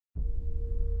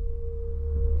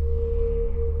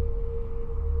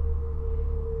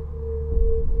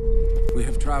We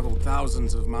have traveled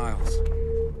thousands of miles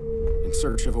in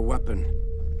search of a weapon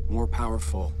more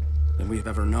powerful than we have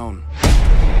ever known.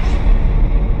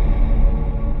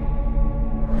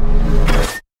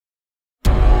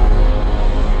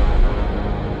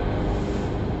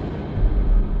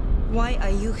 Why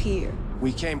are you here?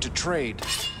 We came to trade.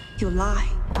 You lie.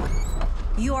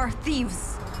 You are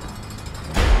thieves.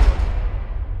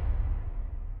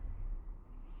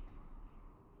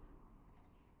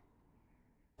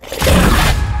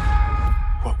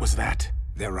 What was that?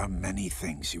 There are many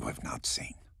things you have not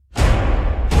seen.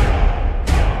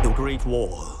 The Great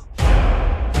Wall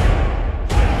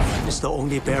is the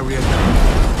only barrier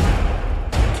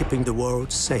keeping the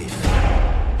world safe.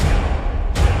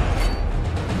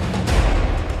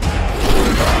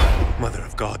 Mother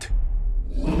of God.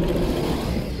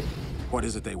 What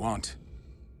is it they want?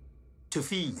 To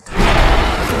feed.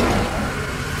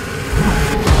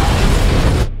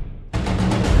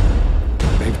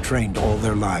 They've trained all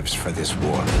their lives for this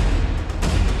war.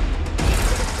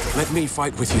 Let me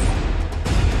fight with you.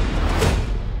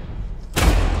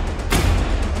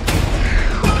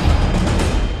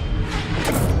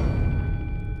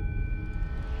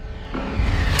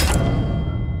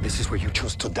 This is where you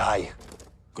chose to die.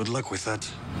 Good luck with that.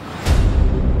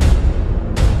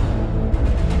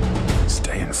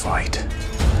 Stay and fight.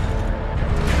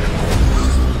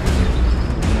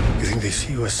 You think they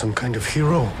see you as some kind of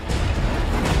hero?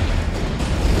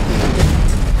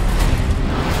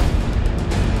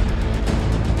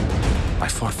 I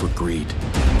fought for greed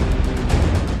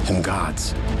and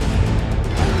gods.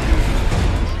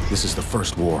 This is the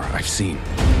first war I've seen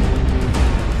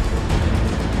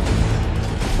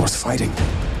worth fighting.